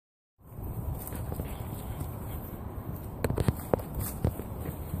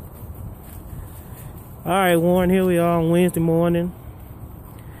Alright, Warren, here we are on Wednesday morning.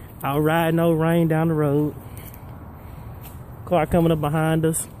 Out riding, no rain down the road. Car coming up behind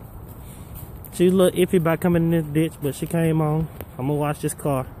us. She was a little iffy about coming in this ditch, but she came on. I'm gonna watch this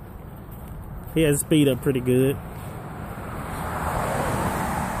car. He has speed up pretty good.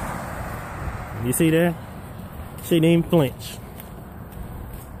 You see that? She didn't even flinch.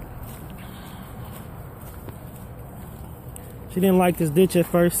 She didn't like this ditch at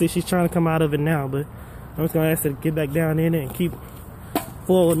first. See, she's trying to come out of it now, but I'm just gonna ask her to get back down in it and keep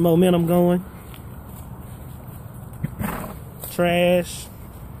forward momentum going. Trash,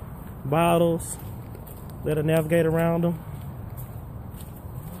 bottles, let her navigate around them.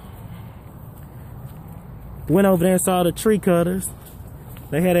 Went over there and saw the tree cutters.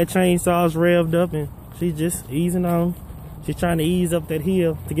 They had their chainsaws revved up and she's just easing on. She's trying to ease up that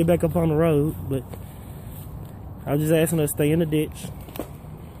hill to get back up on the road, but I was just asking her to stay in the ditch.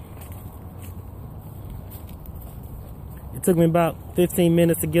 It took me about 15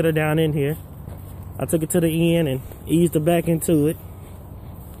 minutes to get her down in here. I took her to the end and eased her back into it.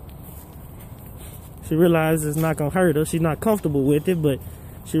 She realized it's not gonna hurt her. She's not comfortable with it, but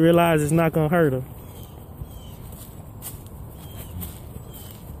she realized it's not gonna hurt her.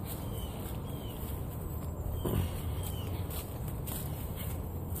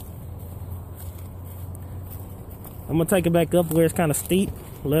 I'm gonna take her back up where it's kind of steep.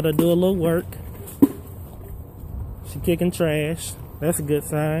 Let her do a little work. She's kicking trash. That's a good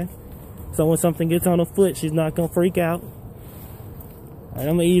sign. So when something gets on her foot, she's not gonna freak out. All right,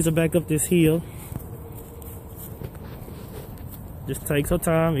 I'm gonna ease her back up this hill. Just takes her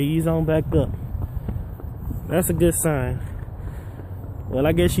time, ease on back up. That's a good sign. Well,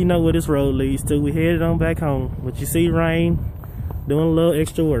 I guess you know where this road leads to. We headed on back home. But you see rain, doing a little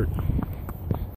extra work.